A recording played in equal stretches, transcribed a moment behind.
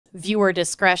Viewer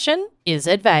discretion is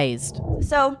advised.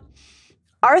 So,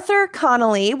 Arthur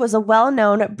Connolly was a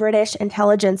well-known British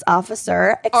intelligence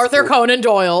officer, Arthur Conan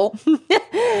Doyle.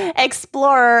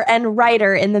 explorer, and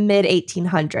writer in the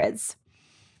mid-1800s.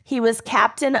 He was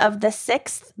captain of the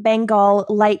 6th Bengal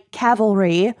Light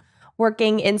Cavalry,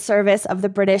 working in service of the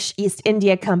British East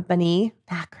India Company.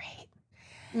 Not great.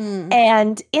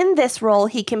 And in this role,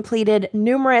 he completed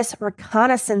numerous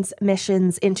reconnaissance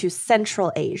missions into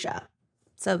Central Asia.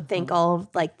 So think all of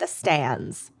like the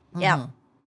stands. Yeah.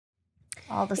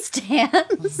 All the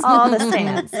stands. All the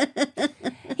stands.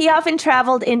 He often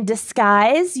traveled in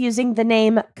disguise using the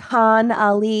name Khan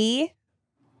Ali,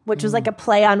 which was like a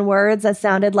play on words that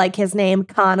sounded like his name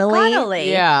Connolly.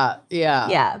 Connolly. Yeah.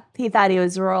 Yeah, he thought he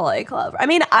was really clever. I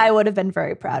mean, I would have been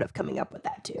very proud of coming up with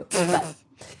that too. But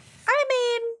I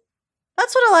mean,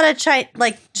 that's what a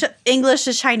lot of English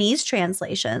to Chinese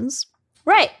translations.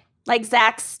 right. Like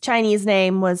Zach's Chinese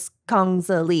name was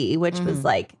Kongzi Li, which was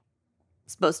like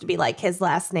supposed to be like his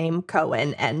last name,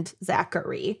 Cohen, and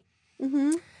Zachary.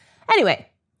 Anyway,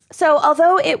 so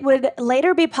although it would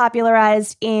later be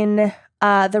popularized in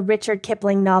the Richard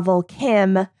Kipling novel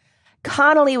Kim,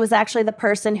 Connolly was actually the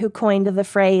person who coined the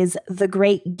phrase "the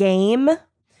Great Game,"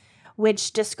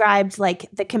 which described like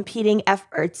the competing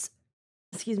efforts,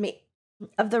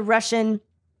 of the Russian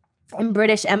and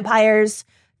British empires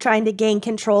trying to gain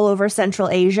control over Central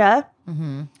Asia,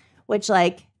 which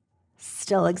like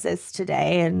still exists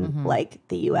today, and like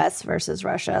the U.S. versus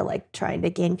Russia, like trying to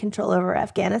gain control over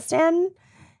Afghanistan,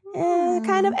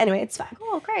 kind of. Anyway, it's fine.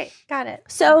 Oh, great. Got it.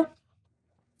 So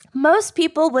most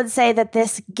people would say that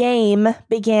this game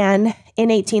began in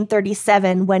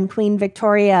 1837 when Queen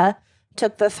Victoria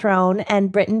took the throne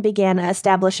and Britain began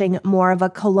establishing more of a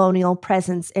colonial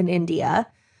presence in India.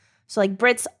 So like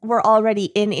Brits were already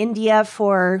in India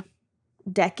for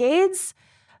decades,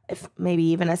 if maybe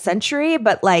even a century,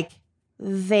 but like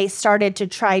they started to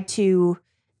try to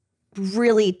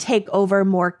really take over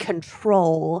more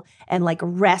control and like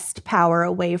wrest power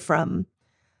away from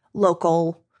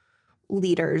local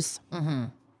leaders.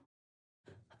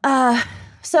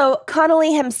 So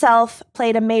Connolly himself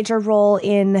played a major role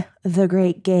in the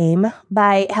Great Game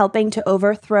by helping to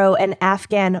overthrow an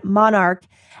Afghan monarch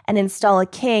and install a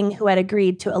king who had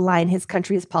agreed to align his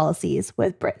country's policies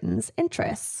with Britain's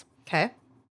interests. Okay.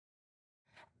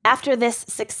 After this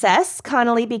success,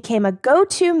 Connolly became a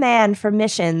go-to man for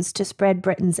missions to spread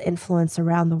Britain's influence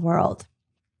around the world.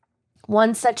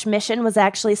 One such mission was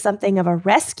actually something of a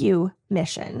rescue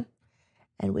mission,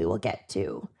 and we will get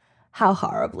to how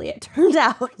horribly it turned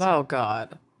out. Oh,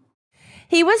 God.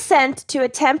 He was sent to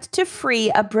attempt to free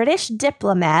a British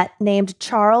diplomat named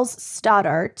Charles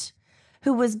Stoddart,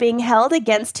 who was being held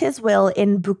against his will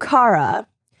in Bukhara,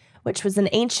 which was an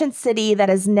ancient city that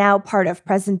is now part of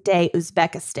present-day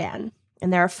Uzbekistan.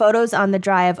 And there are photos on the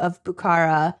drive of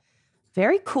Bukhara.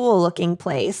 Very cool-looking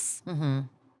place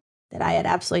that I had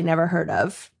absolutely never heard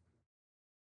of.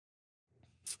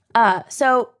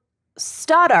 So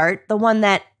Stoddart, the one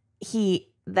that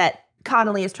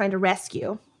Connolly is trying to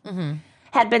rescue,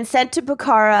 had been sent to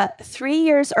Bukhara 3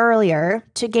 years earlier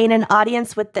to gain an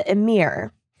audience with the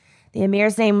emir. The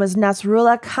emir's name was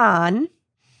Nasrullah Khan,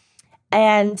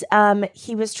 and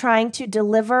he was trying to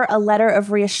deliver a letter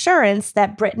of reassurance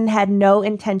that Britain had no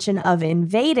intention of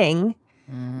invading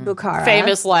Bukhara.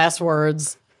 Famous last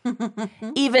words.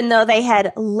 Even though they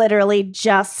had literally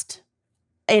just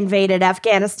invaded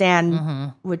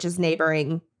Afghanistan, which is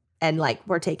neighboring, and like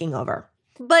we're taking over.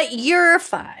 But you're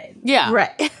fine. Yeah.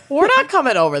 Right. We're not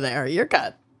coming over there. You're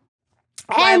good.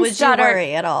 Why And would you Stoddart,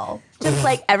 worry at all? just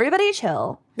like everybody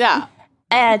chill. Yeah.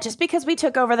 And just because we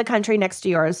took over the country next to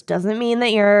yours doesn't mean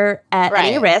that you're at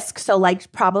any Right. risk. So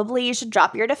like probably you should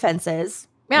drop your defenses.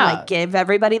 Yeah. Like give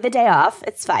everybody the day off.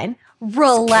 It's fine.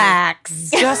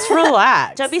 Relax. Just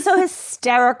relax. Don't be so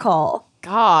hysterical.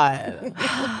 God.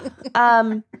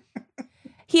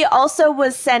 He also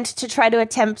was sent to try to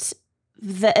attempt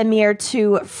the emir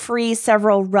to free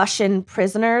several Russian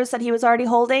prisoners that he was already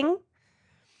holding.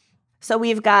 So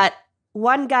we've got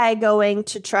one guy going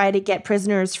to try to get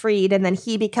prisoners freed, and then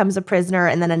he becomes a prisoner,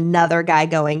 and then another guy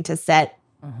going to set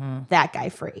that guy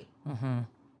free.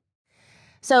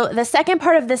 So the second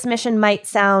part of this mission might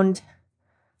sound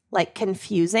like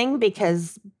confusing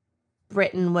because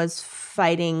Britain was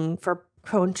fighting for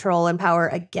control and power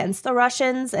against the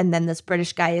Russians, and then this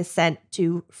British guy is sent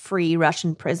to free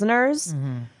Russian prisoners.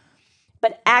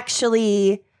 But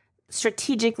actually,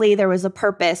 strategically, there was a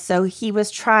purpose. So he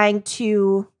was trying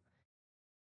to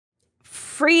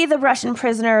free the Russian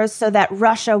prisoners so that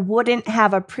Russia wouldn't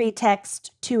have a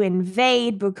pretext to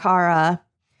invade Bukhara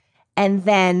and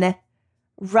then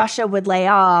Russia would lay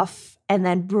off and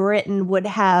then Britain would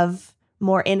have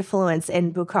more influence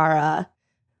in Bukhara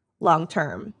long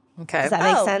term. Okay. Does that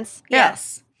make Oh. sense?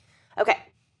 Yes. Okay.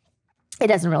 It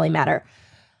doesn't really matter.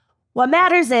 What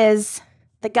matters is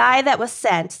the guy that was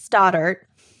sent, Stoddart,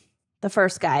 the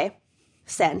first guy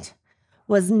sent,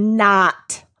 was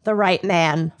not the right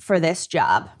man for this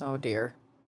job. Oh, dear.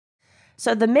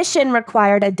 So the mission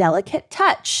required a delicate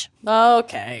touch.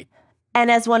 Okay. And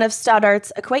as one of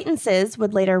Stoddart's acquaintances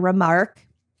would later remark,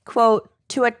 quote,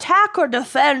 to attack or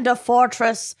defend a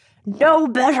fortress, no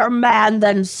better man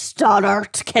than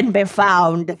Stoddart can be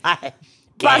found. But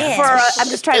Yes. I'm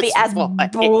just trying to be as This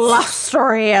voice.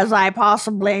 blustery as I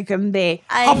possibly can be.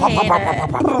 I hate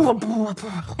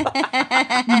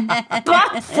it.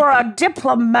 But for a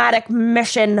diplomatic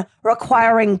mission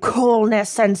requiring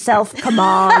coolness and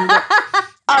self-command,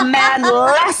 a man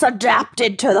less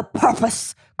adapted to the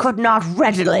purpose could not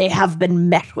readily have been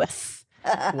met with.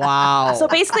 Wow. So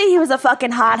basically, he was a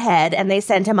fucking hothead, and they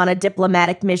sent him on a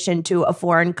diplomatic mission to a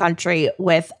foreign country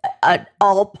with an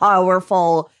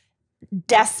all-powerful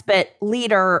despot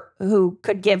leader who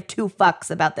could give two fucks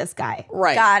about this guy.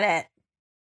 right. Got it.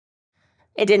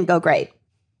 It didn't go great.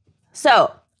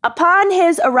 So, upon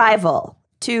his arrival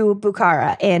to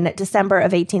Bukhara in December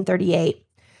of 1838,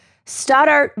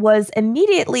 Stoddart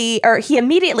he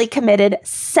immediately committed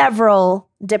several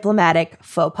diplomatic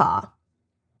faux pas.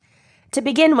 To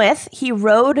begin with, he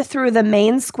rode through the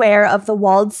main square of the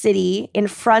walled city in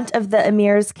front of the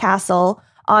emir's castle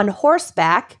on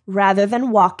horseback rather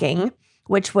than walking,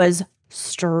 which was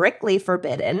strictly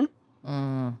forbidden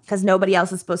because nobody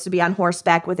else is supposed to be on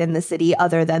horseback within the city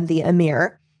other than the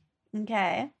emir.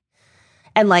 Okay.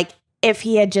 And like, if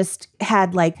he had just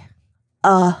had like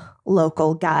a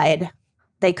local guide,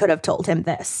 they could have told him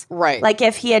this. Right. Like,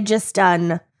 if he had just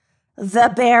done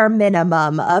the bare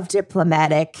minimum of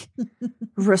diplomatic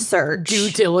research. due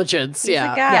diligence. He's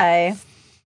Yeah. a guy.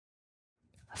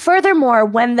 Furthermore,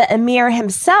 when the emir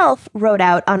himself rode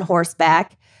out on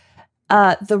horseback,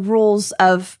 the rules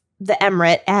of the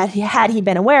emirate, had he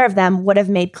been aware of them, would have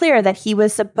made clear that he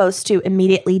was supposed to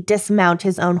immediately dismount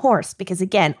his own horse. Because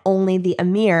again, only the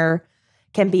emir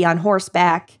can be on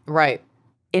horseback Right.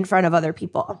 in front of other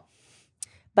people.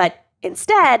 But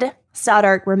instead,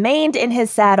 Stoddart remained in his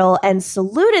saddle and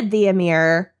saluted the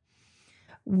emir,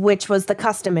 which was the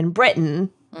custom in Britain.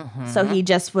 So he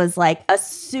just was like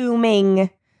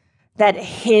assuming that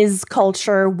his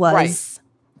culture was Right.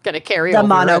 Gonna carry the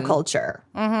over and- monoculture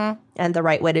and the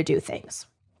right way to do things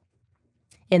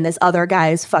in this other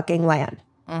guy's fucking land.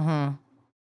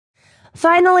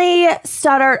 Finally,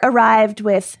 Stoddart arrived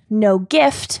with no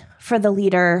gift for the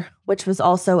leader, which was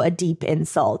also a deep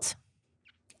insult.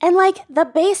 And like the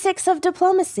basics of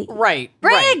diplomacy. Right.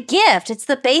 Bring right. a gift. It's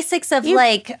the basics of You-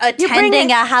 like bring attending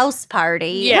it- a house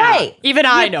party. Yeah. Right. Even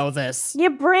I know this.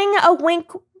 You bring a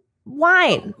wink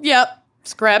wine. Yep.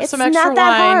 Just grab It's some extra not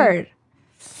that wine hard.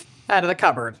 out of the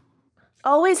cupboard.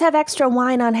 Always have extra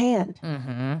wine on hand.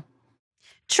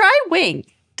 Try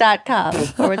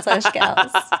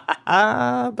wing.com/gals.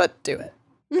 But do it.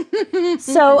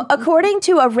 So, according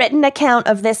to a written account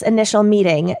of this initial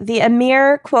meeting, the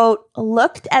emir, quote,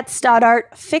 looked at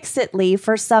Stoddart fixedly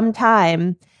for some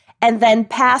time and then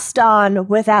passed on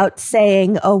without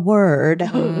saying a word.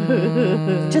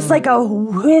 Just like a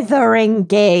withering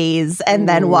gaze, and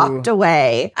then walked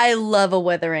away. I love a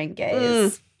withering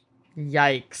gaze.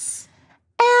 Yikes.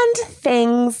 And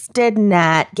things did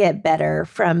not get better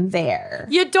from there.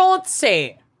 You don't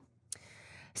say.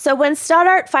 So when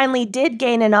Stoddart finally did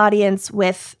gain an audience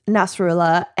with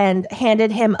Nasrullah and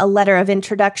handed him a letter of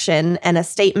introduction and a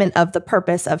statement of the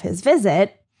purpose of his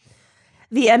visit,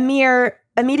 the emir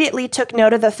immediately took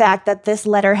note of the fact that this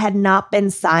letter had not been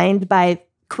signed by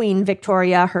Queen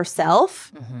Victoria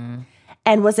herself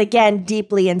and was again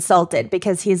deeply insulted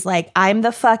because he's like, I'm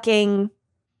the fucking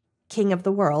king of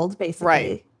the world, basically.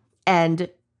 Right. And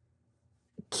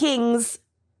kings,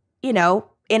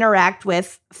 interact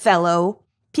with fellow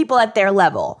people at their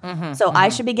level. So I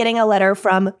should be getting a letter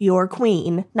from your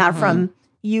queen, not from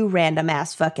you random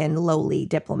ass fucking lowly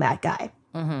diplomat guy.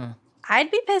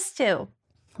 I'd be pissed too.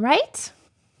 Right?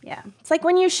 Yeah. It's like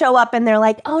when you show up and they're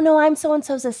like, "Oh no, I'm so and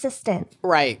so's assistant."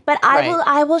 Right. But right.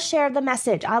 I will share the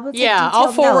message. I will take Yeah,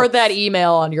 I'll detailed forward notes. that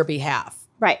email on your behalf.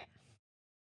 Right.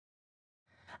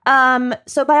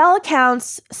 So by all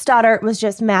accounts, Stoddart was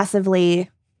just massively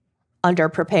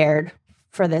underprepared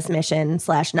for this mission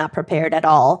 / not prepared at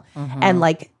all and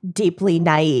like deeply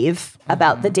naive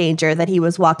about the danger that he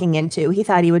was walking into. He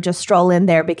thought he would just stroll in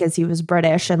there because he was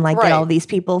British and like Right. get all these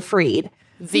people freed.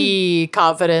 The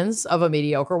confidence of a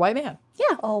mediocre white man.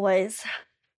 Always.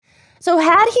 So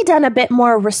had he done a bit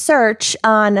more research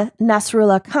on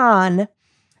Nasrullah Khan,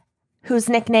 whose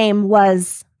nickname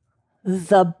was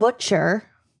the Butcher,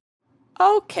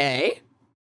 Okay.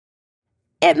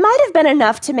 it might have been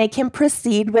enough to make him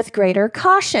proceed with greater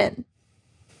caution.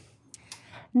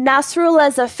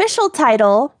 Nasrullah's official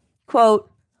title, quote,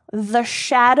 the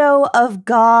shadow of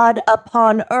God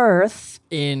upon earth,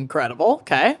 Incredible.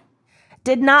 Okay.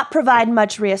 did not provide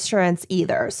much reassurance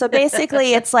either. So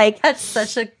basically, it's like, That's so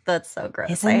gross.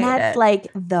 I isn't hate that it. like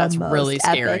the That's most really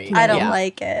scary. epic I don't Yeah.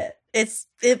 like it. It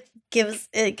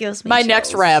gives me My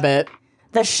next chills. rabbit.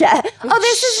 The shadow. Oh,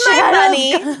 this is my Shadow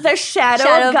honey. of The shadow,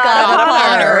 Shadow of of God, God upon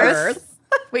upon earth. earth.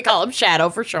 We call him Shadow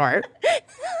for short.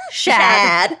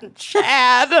 Shad.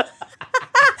 Shad.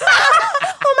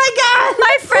 Oh my God.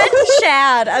 My friend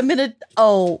Shad. I'm gonna.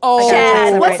 Oh. Oh, I gotta text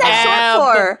Shad. him What's right that now.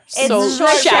 short for? So It's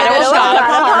the Shadow of God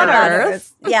upon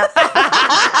earth. Yeah.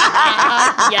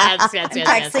 yes, yes, I'm yes.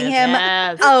 texting yes, him.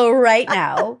 yes. Oh, right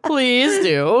now. Please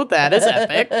do. That is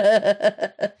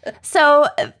epic. So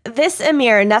this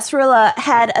emir, Nasrullah,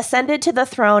 had ascended to the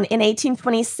throne in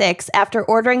 1826 after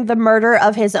ordering the murder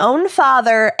of his own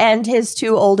father and his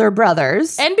two older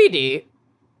brothers. NBD.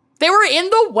 They were in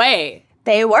the way.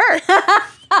 They were.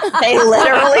 They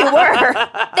literally were.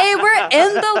 They were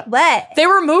in the way. They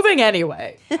were moving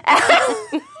anyway.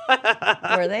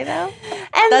 Were they though?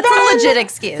 And That's then, a legit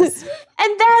excuse.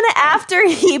 And then after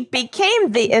he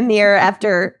became the emir,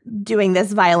 after doing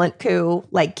this violent coup,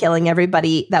 like killing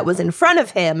everybody that was in front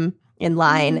of him in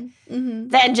line,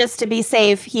 then just to be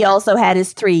safe, he also had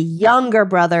his three younger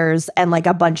brothers and like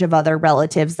a bunch of other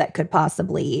relatives that could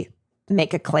possibly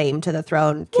make a claim to the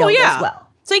throne killed yeah. as well.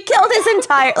 So he killed his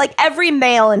entire, like every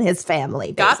male in his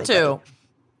family. Got basically. to.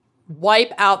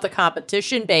 Wipe out the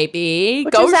competition, baby.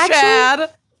 Which Go, is actually-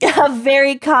 Shad. A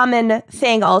very common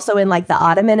thing also in like the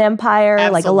Ottoman Empire.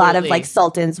 Like a lot of Absolutely. like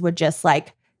sultans would just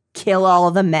like kill all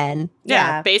of the men. Yeah,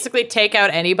 Yeah. basically take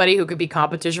out anybody who could be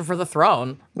competition for the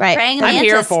throne. Right. Praying I'm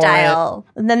here mantis for it. style.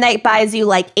 And then that buys you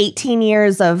like 18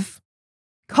 years of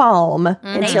calm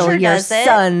until Nature your does it.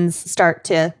 sons start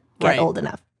to get Right. old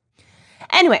enough.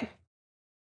 Anyway,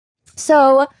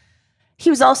 so he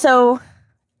was also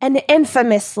an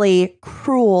infamously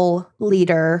cruel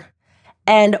leader.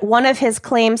 And one of his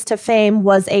claims to fame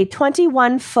was a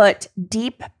 21-foot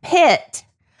deep pit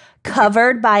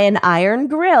covered by an iron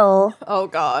grill Oh,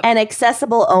 God. and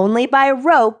accessible only by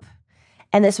rope.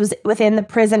 And this was within the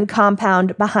prison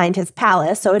compound behind his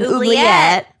palace. So in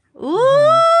Oubliette.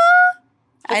 Ooh.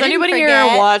 Has anybody here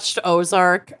watched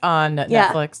Ozark on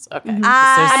Yeah. Netflix? Okay. Mhm.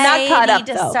 I'm not caught up,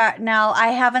 to though. start. No, I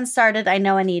haven't started. I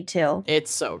know I need to.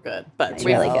 It's so good. But It's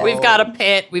we've, really good. we've got a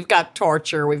pit, we've got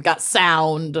torture, we've got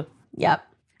sound. Yep.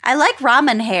 I like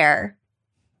ramen hair.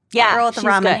 Yeah. Girl with the she's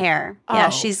ramen good. hair. Yeah, Oh,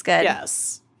 she's good.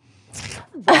 Yes.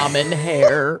 Ramen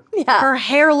hair. Yeah. Her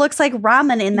hair looks like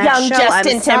ramen in that Young show.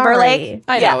 Justin I'm Timberlake.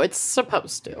 I Yeah. know, it's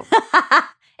supposed to. sorry.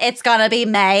 It's gonna be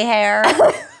May hair.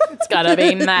 It's gotta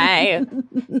be May.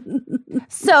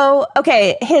 So,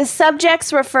 okay, his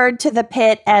subjects referred to the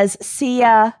pit as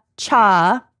Sia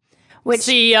Cha, which,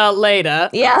 See ya later.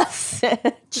 yes,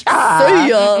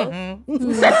 Cha.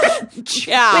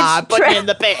 Cha, Which put tra- me in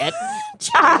the pit.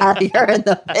 Cha, you're in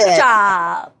the pit.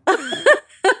 Job.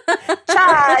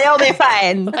 Cha, you'll be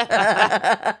fine.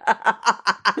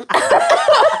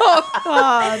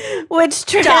 Which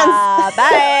Job.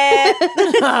 Bye.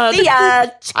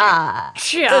 Sia Cha,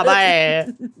 Cha, bye.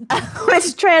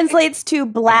 which translates to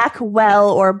black well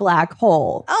or black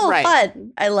hole. Oh, Right.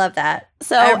 fun. I love that.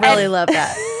 So I really love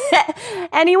that.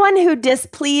 anyone who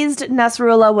displeased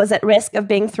Nasrullah was at risk of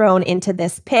being thrown into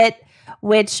this pit,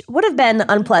 which would have been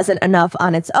unpleasant enough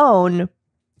on its own,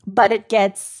 but it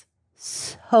gets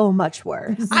so much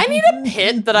worse. I need a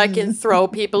pit that I can throw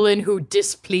people in who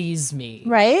displease me.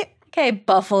 Right? Okay,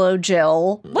 Buffalo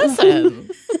Jill. Listen,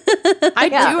 I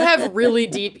Yeah. do have really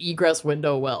deep egress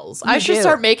window wells. I should do.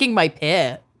 start making my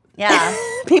pit. Yeah.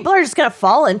 People are just going to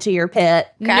fall into your pit.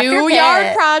 Craft New your pit.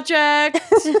 yard project.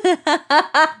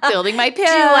 Building my pit.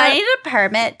 Do I need a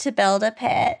permit to build a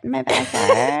pit in my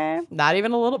backyard? Not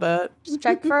even a little bit. Just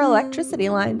check for electricity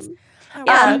lines.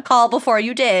 Yeah, call before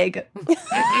you dig.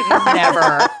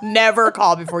 Never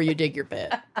call before you dig your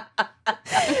pit.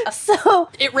 So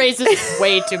It raises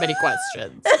way too many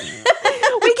questions.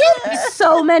 we get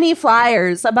so many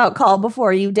flyers about call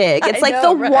before you dig. It's I like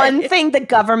know, the right? one thing the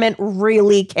government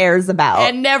really cares about.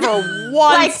 And never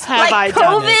once have I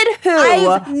done it. COVID who?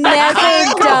 I've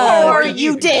never done. Before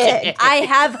you dig. I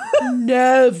have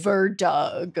never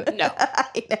dug. No.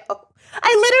 I know.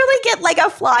 I literally get like a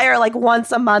flyer like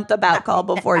once a month about Call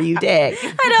Before You Dig.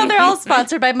 I know they're all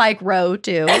sponsored by Mike Rowe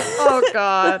too. Oh,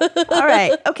 God. All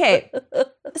right. Okay.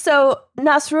 So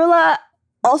Nasrullah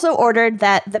also ordered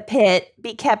that the pit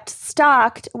be kept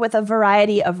stocked with a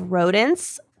variety of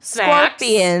rodents, Snacks?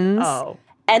 scorpions, Oh.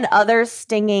 and other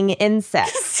stinging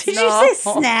insects. Did No. you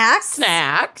say snacks?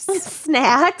 Snacks.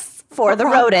 Snacks for the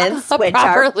rodents, A which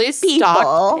are properly people.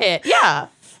 stocked pit. Yeah.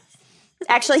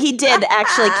 Actually, he did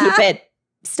actually keep it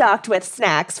stocked with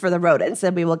snacks for the rodents,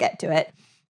 and we will get to it.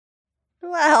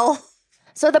 Well,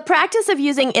 So the practice of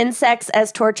using insects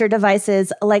as torture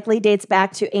devices likely dates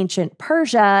back to ancient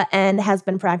Persia and has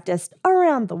been practiced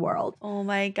around the world. oh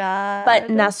my God. But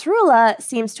Nasrullah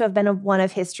seems to have been one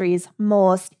of history's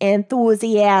most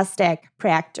enthusiastic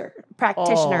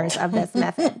practitioners of this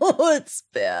method. Oh, it's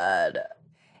bad.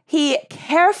 He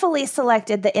carefully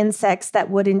selected the insects that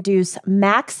would induce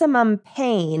maximum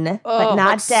pain, but Oh,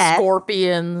 not like death,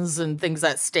 Scorpions and things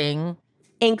that sting.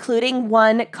 including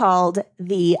one called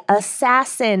the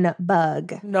assassin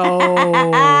bug. No.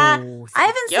 I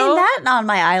haven't seen that on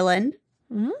my island.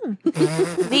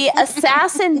 The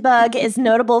assassin bug is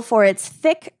notable for its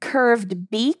thick, curved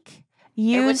beak.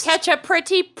 It would Used. catch a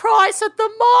pretty price at the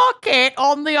market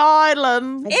on the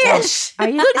island. Ish. Are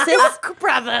you is this, Look,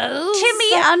 brothers.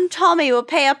 Timmy and Tommy will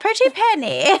pay a pretty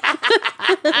penny.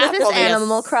 is this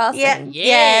Animal Crossing? Yeah.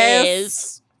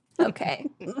 Yes. Okay.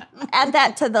 Add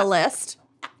that to the list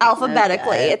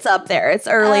alphabetically. Okay. It's up there. It's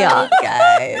early on.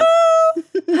 Guys.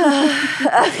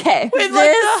 Okay. With like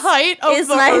the height of Is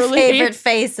the my early favorite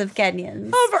face of Kenyans.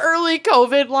 of early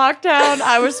COVID lockdown,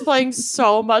 I was playing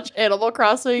so much Animal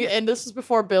Crossing, and this was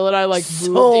before Bill and I like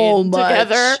moved in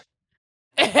together.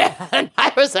 And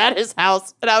I was at his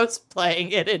house, and I was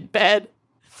playing it in bed,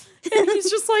 and he's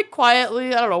just like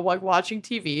quietly, I don't know, like watching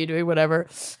TV, doing whatever.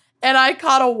 And I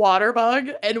caught a water bug,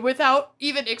 and without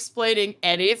even explaining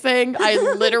anything, I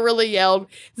literally yelled,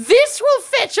 "This will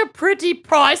fetch a pretty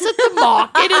price at the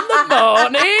market in the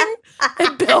morning."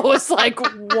 And Bill was like,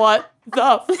 "What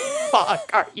the fuck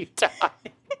are you doing?"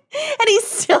 And he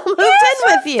still moved in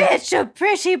with you. Fetch a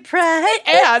pretty price.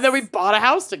 Yeah, and then we bought a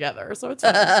house together, so it's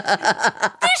fine.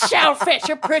 This shall fetch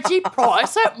a pretty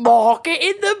price at market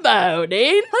in the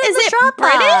morning. Is it Dropbox?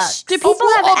 British? Do people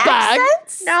what, have a bag?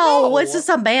 accents? No, it's just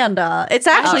Amanda. It's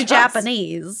actually Oh,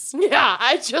 Japanese. Yeah,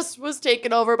 I just was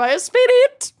taken over by a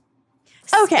spirit.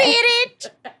 Okay.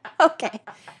 Okay.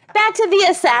 Back to the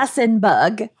assassin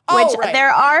bug, Oh, which right. there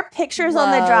are pictures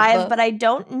on the Love. drive, but I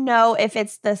don't know if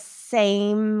it's the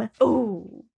same.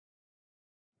 Ooh.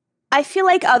 I feel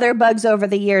like other bugs over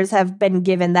the years have been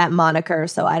given that moniker,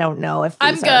 so I don't know if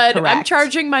I'm these are good. I'm correct.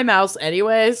 charging my mouse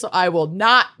anyway, so I will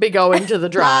not be going to the I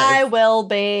drive. will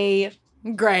be.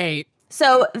 Great.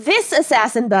 So this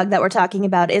assassin bug that we're talking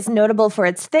about is notable for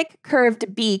its thick,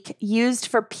 curved beak used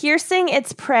for piercing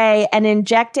its prey and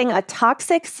injecting a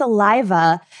toxic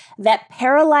saliva that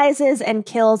paralyzes and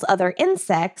kills other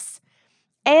insects,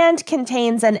 and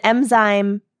contains an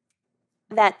enzyme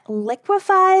that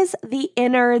liquefies the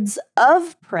innards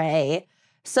of prey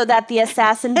so that the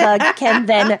assassin bug can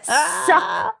then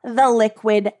suck the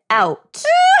liquid out.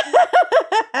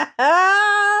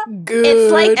 Good.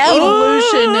 It's like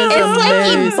Evolution is It's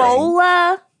amazing. like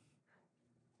Ebola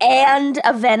and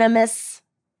a venomous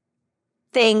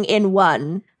thing in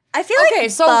one. I feel Okay,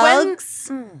 like so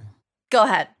bugs. Go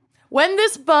ahead. when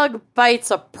this bug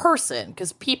bites a person,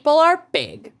 because people are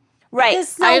big, Right.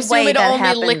 There's no I assume way it that only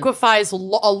happened. liquifies a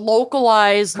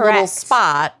localized little Correct.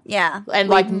 spot, Yeah. and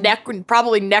like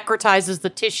probably necrotizes the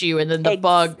tissue, and then the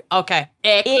bug. Okay.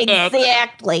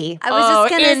 Exactly. I was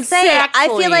just gonna say, I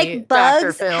feel exactly, like Dr.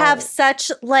 bugs Phil. have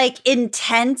such like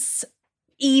intense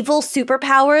evil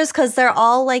superpowers because they're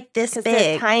all like this Because they're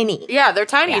big. tiny. Yeah, they're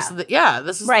tiny. Yeah. So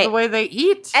this is Right. the way they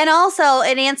eat. And also,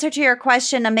 in answer to your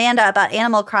question, Amanda, about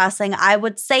Animal Crossing, I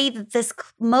would say that this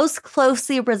most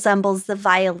closely resembles the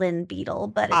violin beetle,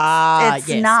 but it's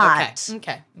yes. not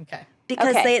Okay.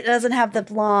 because Okay. it doesn't have the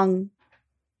long,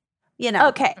 you know.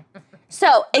 Okay.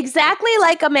 So exactly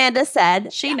like Amanda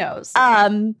said, She knows.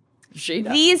 She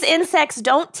does. these insects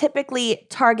don't typically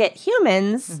target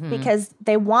humans Mhm. because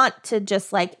they want to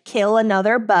just like kill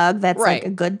another bug that's Right. like a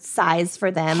good size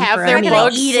for them. Have for their a meal.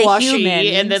 bug eat a slushy human.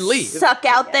 and then leave. Suck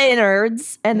out the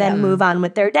innards and then Yeah. move on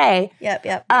with their day.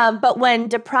 Yep. But when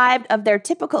deprived of their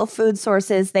typical food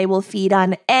sources, they will feed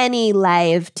on any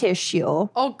live tissue.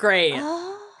 Oh, great.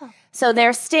 So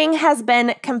their sting has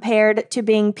been compared to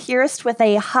being pierced with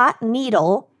a hot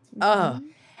needle,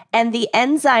 and the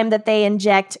enzyme that they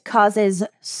inject causes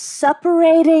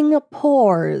suppurating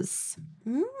pores.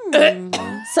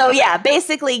 So yeah,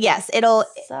 basically yes, it'll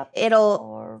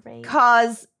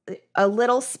cause a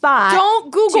little spot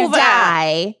Don't Google to that.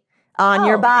 die on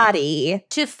your body.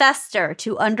 To fester,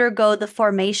 to undergo the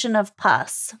formation of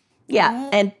pus. Yeah,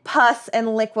 and pus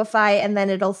and liquefy, and then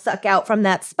it'll suck out from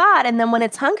that spot. And then when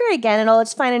it's hungry again, it'll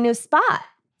just find a new spot.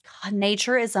 God,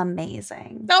 nature is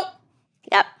amazing. Nope.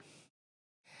 Yep.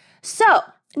 So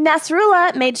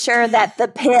Nasrullah made sure that the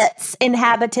pit's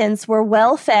inhabitants were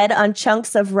well fed on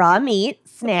chunks of raw meat,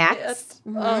 snacks,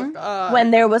 Oh, God.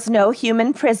 when there was no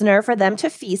human prisoner for them to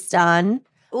feast on.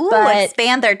 Ooh, But-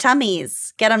 expand their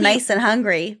tummies. Get them nice and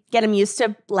hungry. Get them used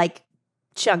to like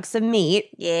chunks of meat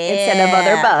Yeah. instead of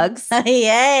other bugs.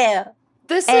 Yeah.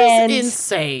 This And- is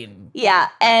insane. Yeah,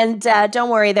 and don't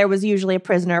worry, there was usually a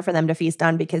prisoner for them to feast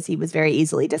on because he was very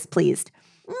easily displeased.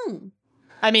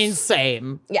 I mean,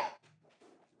 same. Yeah.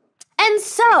 And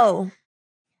so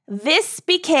this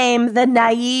became the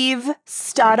naive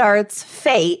Stoddart's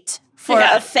fate for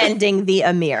Yeah. offending the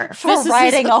emir. For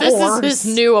riding a This horse is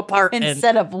his new apartment.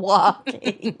 instead of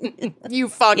walking. You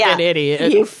fucking Yeah.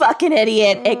 idiot. You fucking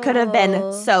idiot. It could have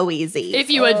been so easy. If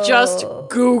you had just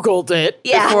Googled it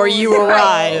Yeah. before you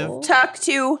arrived. Talk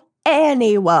to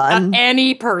anyone.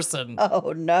 Any person.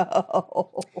 Oh,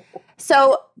 no.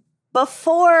 So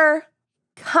before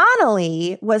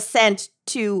Connolly was sent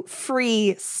to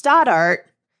free Stoddart,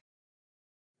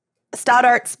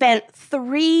 Stoddart spent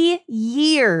 3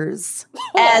 years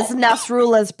as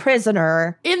Nasrullah's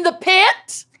prisoner, In the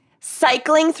pit?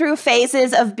 cycling through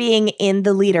phases of being in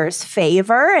the leader's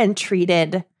favor and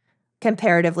treated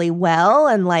comparatively well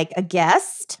and like a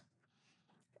guest.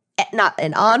 Not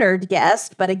an honored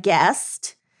guest, but a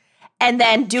guest. And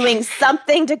then doing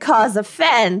something to cause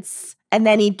offense. And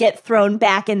then he'd get thrown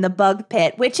back in the bug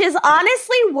pit, which is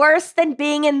honestly worse than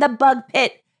being in the bug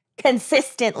pit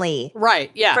consistently.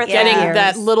 Right, yeah. For Getting years.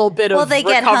 that little bit of Well, they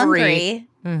get recovery. hungry.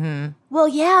 Mm-hmm. Well,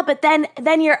 yeah, but then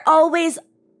you're always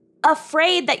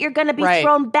afraid that you're going to be Right.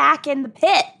 thrown back in the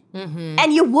pit. Mm-hmm.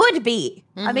 And you would be.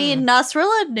 I mean,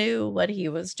 Nasrullah knew what he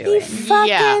was He doing.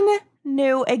 fucking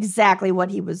knew exactly what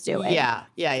he was doing. Yeah.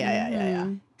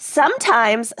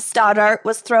 Sometimes Stoddart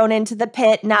was thrown into the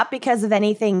pit not because of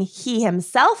anything he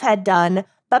himself had done,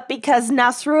 but because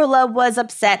Nasrullah was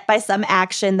upset by some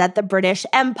action that the British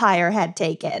Empire had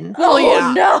taken. Well,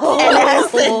 yeah. no. And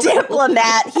as the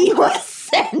diplomat, he was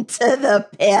sent to the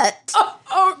pit.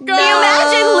 Oh, God. Can you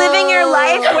imagine living your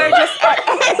life where just at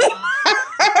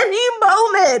any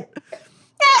moment,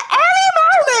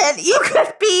 you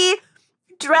could be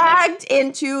dragged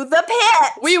into the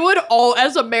pit? We would all,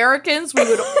 as Americans, we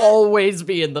would always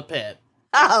be in the pit.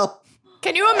 Oh.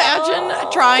 Can you imagine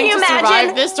trying Can you to survive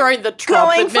imagine this during the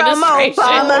Trump going from administration?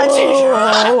 Obama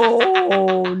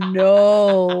Oh,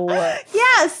 no.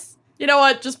 Yes. You know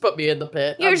what? Just put me in the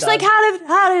pit. You're I'm just done. like,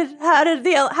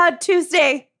 how'd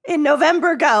Tuesday in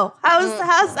November go? How's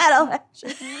that election?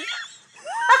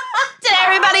 Did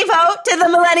everybody vote? Did the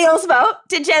millennials vote?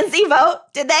 Did Gen Z vote?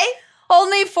 Did they?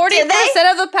 Only 40% Did they?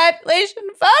 of the population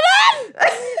voted.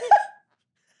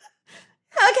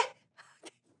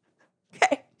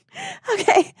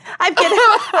 Okay. I'm getting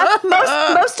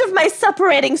most of my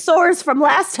suppurating sores from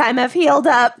last time have healed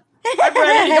up. I'm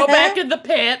ready to go back in the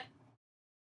pit.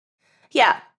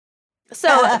 Yeah.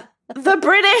 So the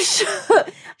British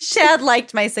Shad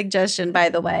liked my suggestion, by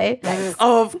the way, Of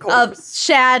of course.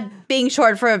 Shad being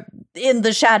short for in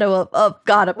the shadow of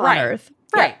God upon Right. earth.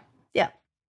 Right.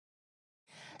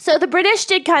 So the British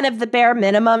did kind of the bare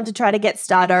minimum to try to get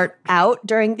Stoddart out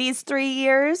during these 3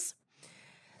 years.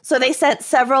 So they sent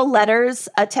several letters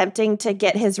attempting to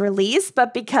get his release,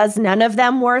 but because none of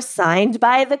them were signed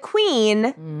by the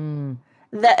Queen,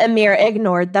 the Emir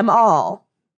ignored them all.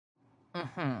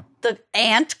 Mm-hmm. The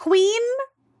Ant Queen?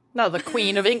 No, the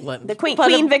Queen of England. The Queen, What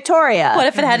Queen if- Victoria. What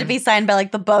if it had to be signed by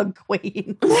like the Bug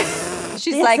Queen?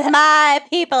 She's like, my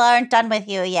people aren't done with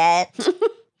you yet.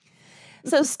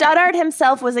 So Stoddart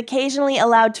himself was occasionally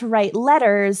allowed to write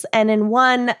letters, and in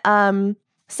one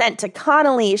sent to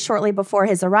Connolly shortly before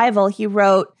his arrival, he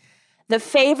wrote, "The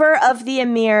favor of the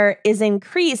Emir is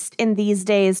increased in these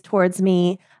days towards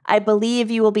me. I believe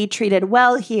you will be treated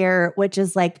well here," which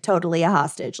is like totally a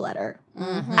hostage letter.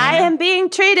 I am being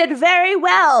treated very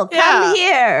well. Come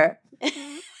here.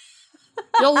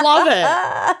 You'll love it.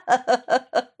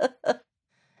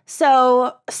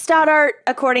 So Stoddart,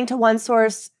 according to one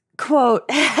source, quote,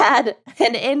 had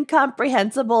an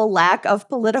incomprehensible lack of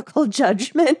political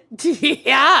judgment,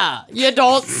 Yeah, you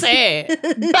don't say.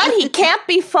 but he can't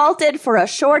be faulted for a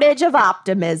shortage of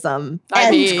optimism. I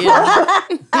End mean, quote.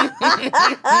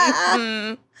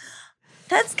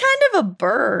 That's kind of a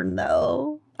burn,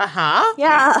 though. uh-huh.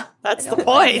 Yeah, That's the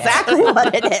point. exactly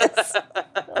what it is.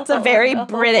 It's a very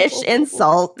British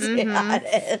insult. Yeah,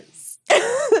 it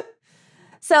is.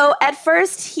 So at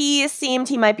first, he assumed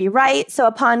he might be right. So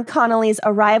upon Connolly's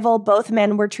arrival, both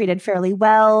men were treated fairly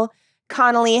well.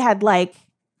 Connolly had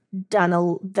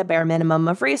done the bare minimum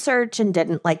of research and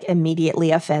didn't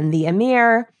immediately offend the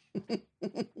emir.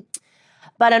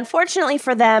 But unfortunately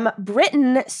for them,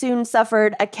 Britain soon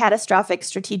suffered a catastrophic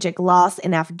strategic loss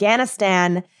in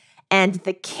Afghanistan, and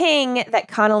the king that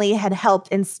Connolly had helped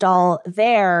install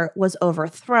there was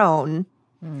overthrown.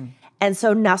 And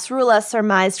so Nasrullah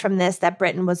surmised from this that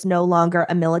Britain was no longer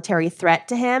a military threat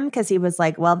to him, because he was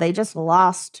like, well, they just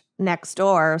lost next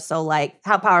door, so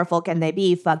how powerful can they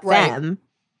be? Fuck them.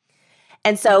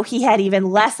 And so he had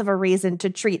even less of a reason to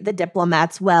treat the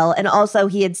diplomats well, and also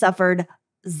he had suffered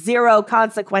zero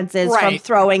consequences from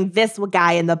throwing this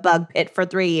guy in the bug pit for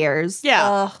 3 years.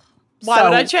 Yeah. Why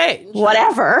would I change?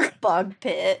 Whatever. Bug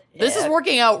pit. This is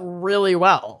working out really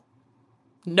well.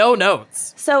 No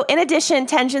notes. So in addition,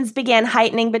 tensions began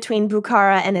heightening between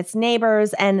Bukhara and its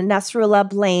neighbors, and Nasrullah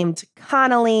blamed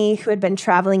Connolly, who had been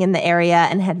traveling in the area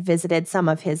and had visited some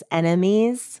of his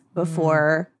enemies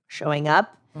before showing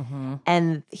up. Mm-hmm.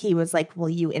 And he was like, well,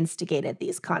 you instigated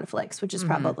these conflicts, which is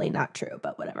probably not true,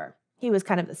 but whatever. He was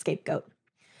kind of the scapegoat.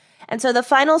 And so the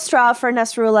final straw for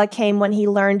Nasrullah came when he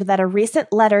learned that a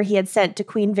recent letter he had sent to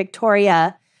Queen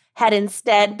Victoria had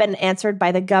instead been answered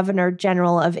by the Governor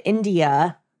General of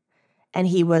India. And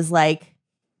he was like,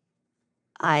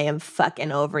 I am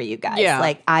fucking over you guys.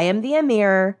 Yeah. I am the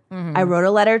emir. I wrote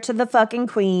a letter to the fucking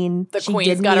queen. The she queen's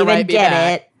didn't gotta even write me get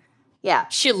back. it. Yeah.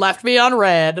 She left me on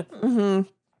red.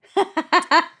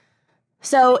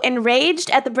 So,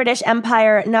 enraged at the British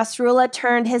Empire, Nasrullah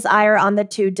turned his ire on the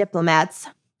two diplomats.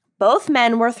 Both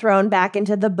men were thrown back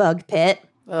into the bug pit,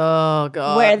 Oh,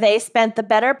 God. where they spent the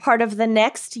better part of the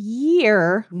next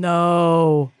year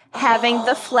having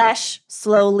the flesh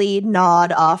slowly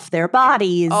gnawed off their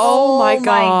bodies. Oh, my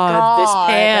God. This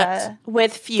pant.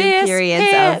 With few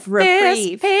periods of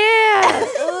reprieve.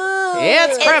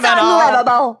 It's It's criminal.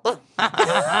 unlivable.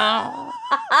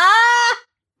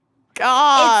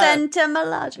 God. It's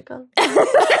entomological.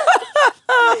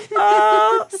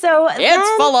 So It's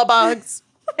full of bugs.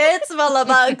 It's full of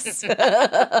bugs.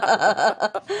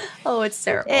 Oh, it's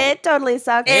terrible. it totally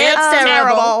sucks. It's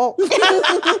terrible.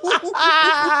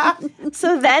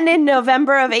 So then in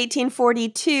November of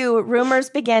 1842,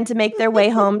 rumors began to make their way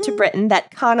home to Britain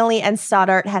that Connolly and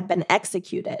Stoddart had been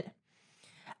executed.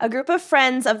 A group of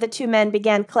friends of the two men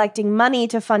began collecting money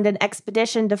to fund an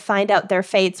expedition to find out their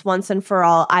fates once and for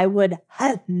all. I would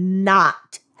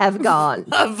not have gone.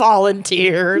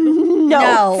 Volunteered.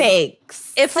 No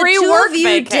thanks. If Free the two work of you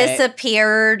vacay.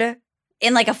 disappeared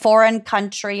in a foreign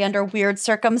country under weird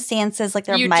circumstances,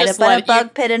 there You might just have been a let-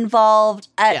 bug pit involved.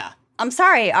 Yeah. I'm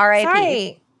sorry, R.I.P.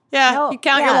 Sorry. Yeah. No, You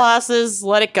count your yeah. losses.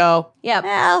 Let it go. Yep.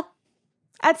 Well,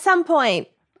 At some point.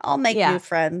 I'll make Yeah. new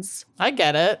friends. I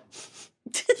get it.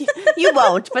 You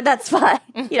won't, but that's fine.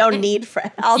 You don't need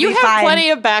friends. I'll You be have fine. plenty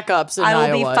of backups in I will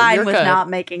Iowa. be fine You're with good. not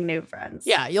making new friends.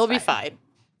 Yeah, you'll be fine.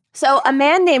 So a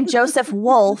man named Joseph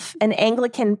Wolfe, an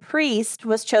Anglican priest,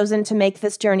 was chosen to make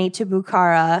this journey to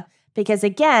Bukhara because,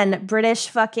 again, British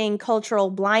fucking cultural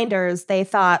blinders, they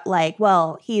thought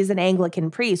well, he's an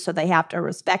Anglican priest, so they have to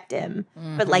respect him.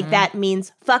 But that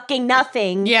means fucking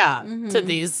nothing. Yeah, to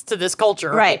this culture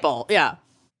of Right. people. Yeah.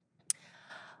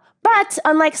 But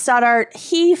unlike Stoddart,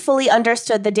 he fully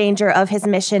understood the danger of his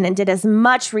mission and did as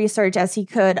much research as he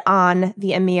could on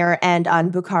the emir and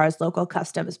on Bukhara's local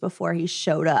customs before he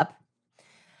showed up.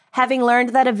 Having learned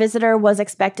that a visitor was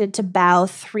expected to bow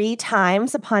 3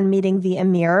 times upon meeting the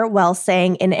emir while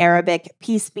saying in Arabic,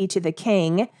 "Peace be to the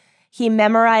king," he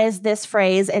memorized this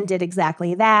phrase and did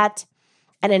exactly that.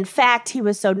 And in fact, he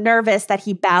was so nervous that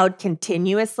he bowed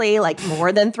continuously,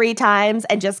 more than 3 times,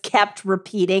 and just kept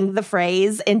repeating the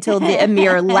phrase until the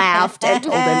emir laughed and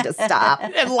told him to stop.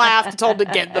 And laughed and told him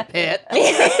to get in the pit.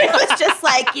 It was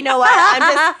just you know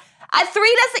what?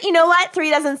 3 doesn't, you know what?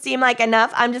 3 doesn't seem like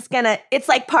enough. I'm just gonna, it's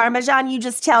like Parmesan. You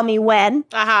just tell me when.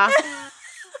 Uh-huh.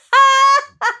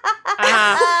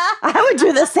 I would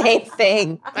do the same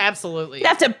thing. Absolutely. You'd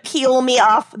have to peel me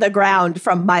off the ground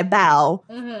from my bow.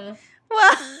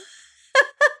 Well,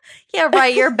 yeah,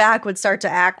 right. Your back would start to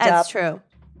act That's up. true.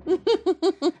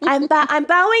 I'm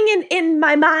bowing in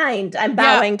my mind. I'm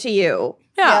bowing to you.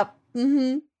 Yeah. Yep.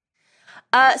 Mm-hmm.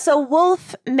 So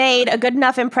Wolfe made a good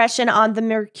enough impression on the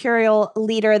mercurial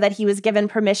leader that he was given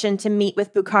permission to meet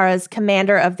with Bukhara's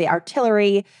commander of the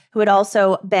artillery, who had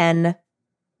also been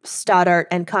Stoddart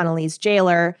and Connolly's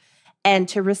jailer, and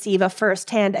to receive a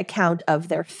first-hand account of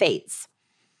their fates.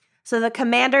 So the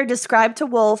commander described to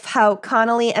Wolfe how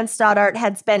Connolly and Stoddart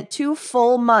had spent 2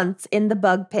 full months in the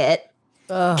bug pit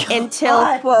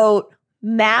until, quote,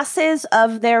 masses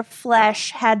of their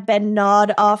flesh had been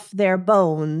gnawed off their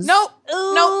bones. Nope.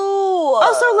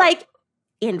 Also, like,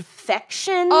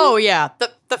 infection. Oh, yeah.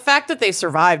 The fact that they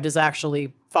survived is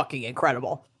actually fucking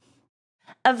incredible.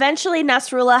 Eventually,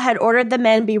 Nasrullah had ordered the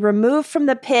men be removed from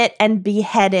the pit and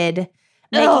beheaded,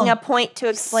 making a point to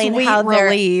explain how their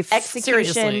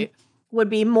execution Seriously. would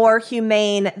be more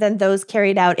humane than those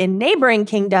carried out in neighboring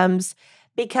kingdoms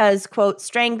because, quote,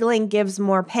 strangling gives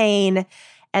more pain,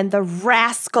 and the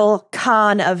rascal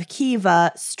Khan of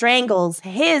Khiva strangles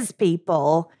his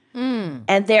people,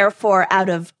 and therefore, out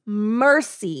of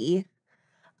mercy,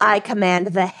 I command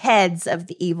the heads of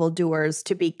the evildoers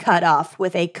to be cut off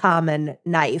with a common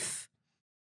knife.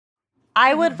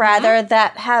 I would rather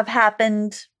that have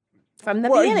happened From the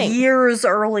beginning. years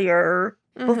earlier,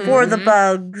 before the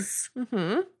bugs,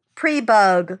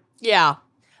 pre-bug. Yeah.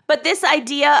 But this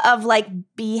idea of like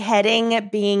beheading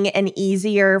being an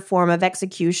easier form of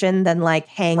execution than like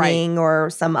hanging or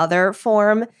some other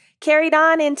form carried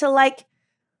on into like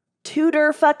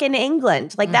Tudor fucking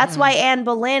England. Like that's why Anne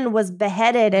Boleyn was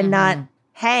beheaded and not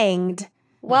hanged.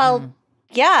 Well,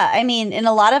 yeah, I mean, in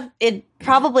a lot of it,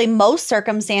 probably most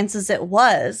circumstances it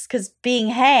was, because being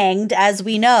hanged, as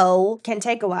we know, Can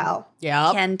take a while.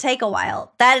 Yeah. can take a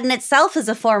while. That in itself is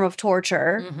a form of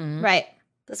torture. Right.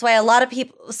 That's why a lot of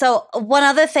people. So, one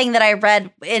other thing that I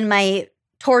read in my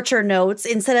torture notes,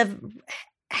 instead of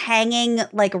hanging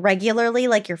like regularly,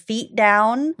 like your feet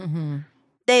down,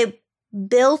 they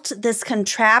built this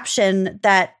contraption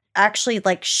that actually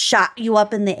like shot you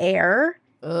up in the air.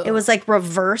 It was like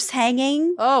reverse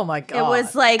hanging. Oh my God. It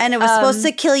was like And it was supposed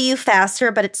to kill you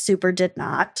faster, but it super did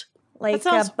not. like That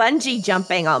sounds bungee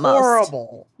jumping almost.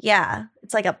 horrible. Yeah.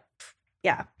 It's like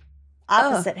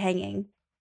opposite hanging.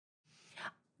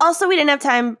 Also, we didn't have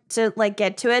time to like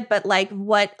get to it, but like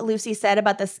what Lucy said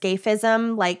about the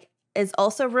scaphism, like is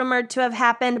also rumored to have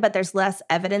happened, but there's less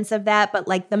evidence of that. But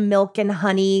like the milk and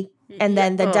honey, and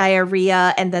then the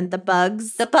diarrhea, and then the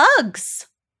bugs. The bugs.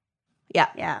 Yeah.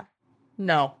 Yeah.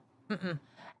 No.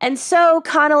 And so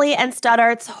Connolly and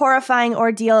Stoddart's horrifying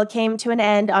ordeal came to an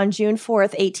end on June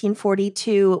 4th,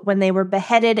 1842, when they were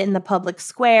beheaded in the public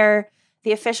square.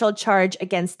 The official charge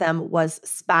against them was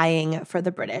spying for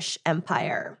the British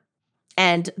Empire.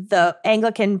 And the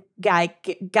Anglican guy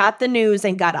got the news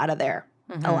and got out of there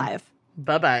alive.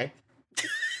 Bye-bye.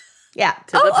 Yeah.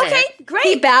 To the pit. Okay, great.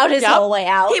 He bowed his whole way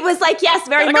out. He was like, yes,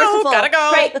 very Gotta go, merciful. gotta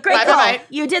go. Great Bye, call. bye.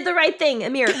 You did the right thing,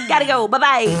 Amir. Gotta go.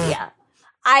 Bye-bye. Yeah.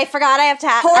 I forgot I have, I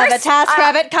have Horse, a task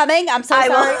rabbit coming. I'm so I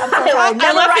will- sorry. I'm so I will sorry. I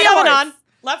never left ride the a oven horse. on.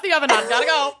 Left the oven on. Gotta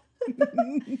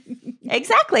go.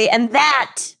 Exactly. And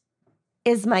that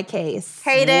is my case.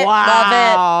 Hate it. Wow. Love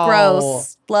it.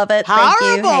 Gross. Love it. Thank you.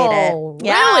 Hate it. Horrible.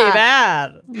 Yeah. Really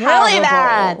bad. Really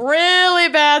bad. Really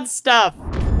bad stuff.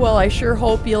 Well, I sure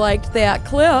hope you liked that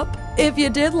clip. If you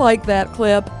did like that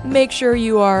clip, make sure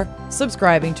you are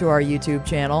subscribing to our YouTube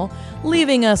channel,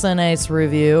 leaving us a nice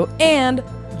review, and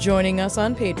joining us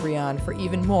on Patreon for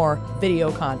even more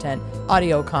video content,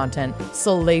 audio content,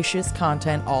 salacious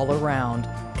content all around.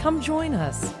 Come join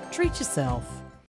us. Treat yourself.